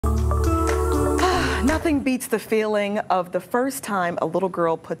Nothing beats the feeling of the first time a little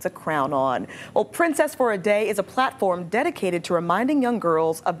girl puts a crown on. Well, Princess for a Day is a platform dedicated to reminding young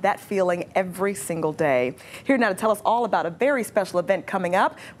girls of that feeling every single day. Here now to tell us all about a very special event coming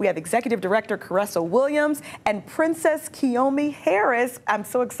up, we have Executive Director Caressa Williams and Princess Kiyomi Harris. I'm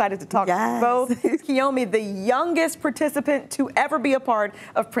so excited to talk to both. Kiyomi, the youngest participant to ever be a part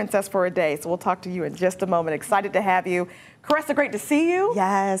of Princess for a Day. So we'll talk to you in just a moment. Excited to have you. Caressa, great to see you.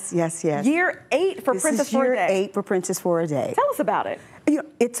 Yes. Year 8 for Princess for a Day. Year 8 for Princess for a Day. Tell us about it.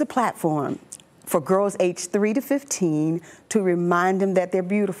 It's a platform for girls aged 3 to 15 to remind them that they're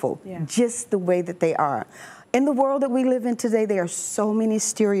beautiful, just the way that they are. In the world that we live in today, there are so many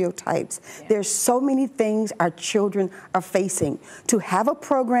stereotypes. There's so many things our children are facing. To have a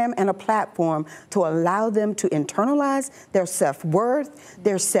program and a platform to allow them to internalize their self-worth,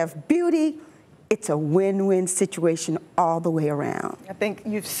 their self-beauty, it's a win-win situation all the way around. I think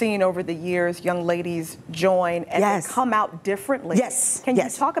you've seen over the years young ladies join and they come out differently. Can you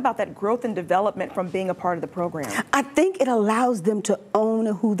talk about that growth and development from being a part of the program? I think it allows them to own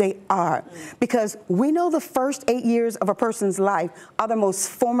who they are, because we know the first 8 years of a person's life are the most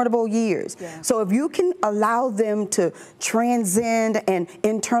formidable years. So if you can allow them to transcend and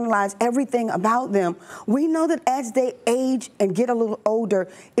internalize everything about them, we know that as they age and get a little older,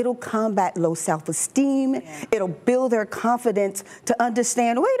 it'll combat low self-esteem. It'll build their confidence to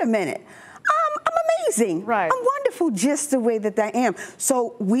understand, wait a minute, I'm amazing. I'm wonderful just the way that I am.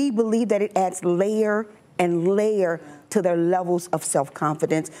 So we believe that it adds layer and layer to their levels of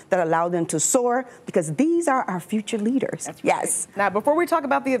self-confidence that allow them to soar, because these are our future leaders. Now, before we talk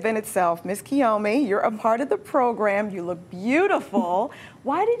about the event itself, Miss Kiyomi, you're a part of the program. You look beautiful.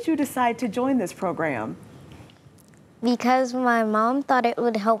 Why did you decide to join this program? Because my mom thought it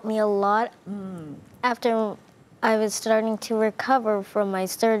would help me a lot after I was starting to recover from my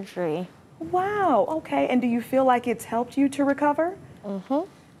surgery. Wow, okay. And do you feel like it's helped you to recover?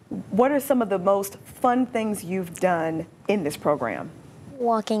 What are some of the most fun things you've done in this program?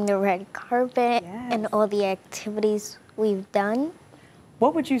 Walking the red carpet and all the activities we've done.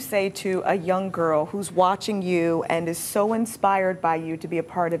 What would you say to a young girl who's watching you and is so inspired by you to be a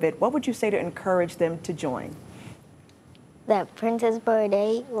part of it? What would you say to encourage them to join? That Princess for a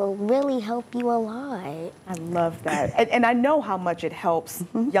Day will really help you a lot. I love that. And I know how much it helps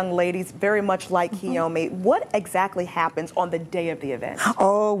young ladies, very much like Kiyomi. What exactly happens on the day of the event?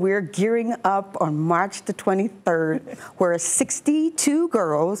 Oh, we're gearing up on March the 23rd, where 62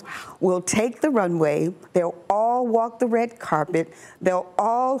 girls will take the runway. They'll all walk the red carpet. They'll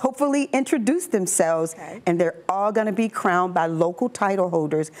all hopefully introduce themselves, and they're all going to be crowned by local title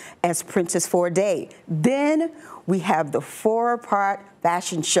holders as Princess for a Day. Then we have the 4-part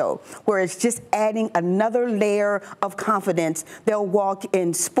fashion show, where it's just adding another layer of confidence. They'll walk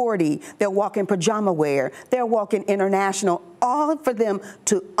in sporty, they'll walk in pajama wear, they'll walk in international, all for them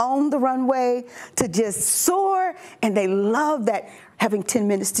to own the runway, to just soar, and they love that having 10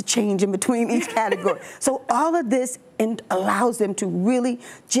 minutes to change in between each category. So all of this allows them to really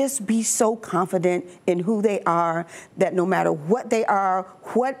just be so confident in who they are, that no matter what they are,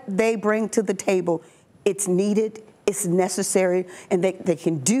 what they bring to the table, it's needed, it's necessary, and they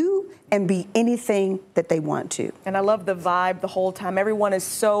can do and be anything that they want to. And I love the vibe the whole time. Everyone is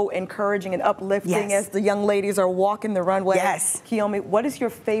so encouraging and uplifting as the young ladies are walking the runway. Kiyomi, what is your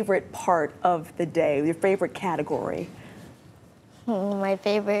favorite part of the day, your favorite category? My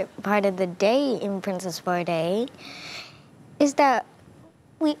favorite part of the day in Princess for a Day is that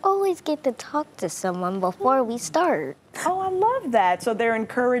we always get to talk to someone before we start. Oh, I love that. So they're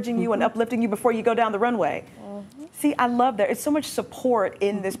encouraging you and uplifting you before you go down the runway. See, I love that. It's so much support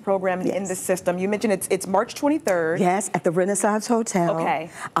in this program and in this system. You mentioned it's March 23rd. Yes, at the Renaissance Hotel.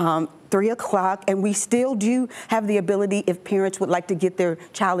 3 o'clock, and we still do have the ability, if parents would like to get their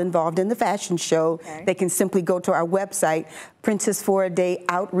child involved in the fashion show, they can simply go to our website,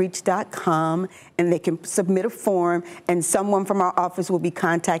 princessforadayOutreach.com, and they can submit a form, and someone from our office will be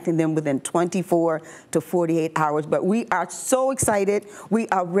contacting them within 24 to 48 hours. But we are so excited. We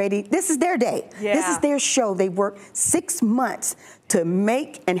are ready. This is their day. This is their show. They work 6 months to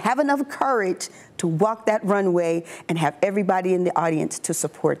make and have enough courage to walk that runway and have everybody in the audience to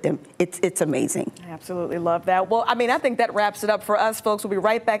support them. It's amazing. I absolutely love that. Well, I mean, I think that wraps it up for us, folks. We'll be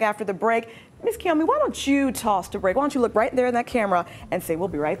right back after the break. Miss Kiyomi, why don't you toss the break? Why don't you look right there in that camera and say, we'll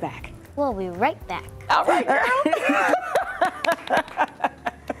be right back. We'll be right back. All right, girl.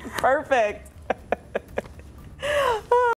 Perfect.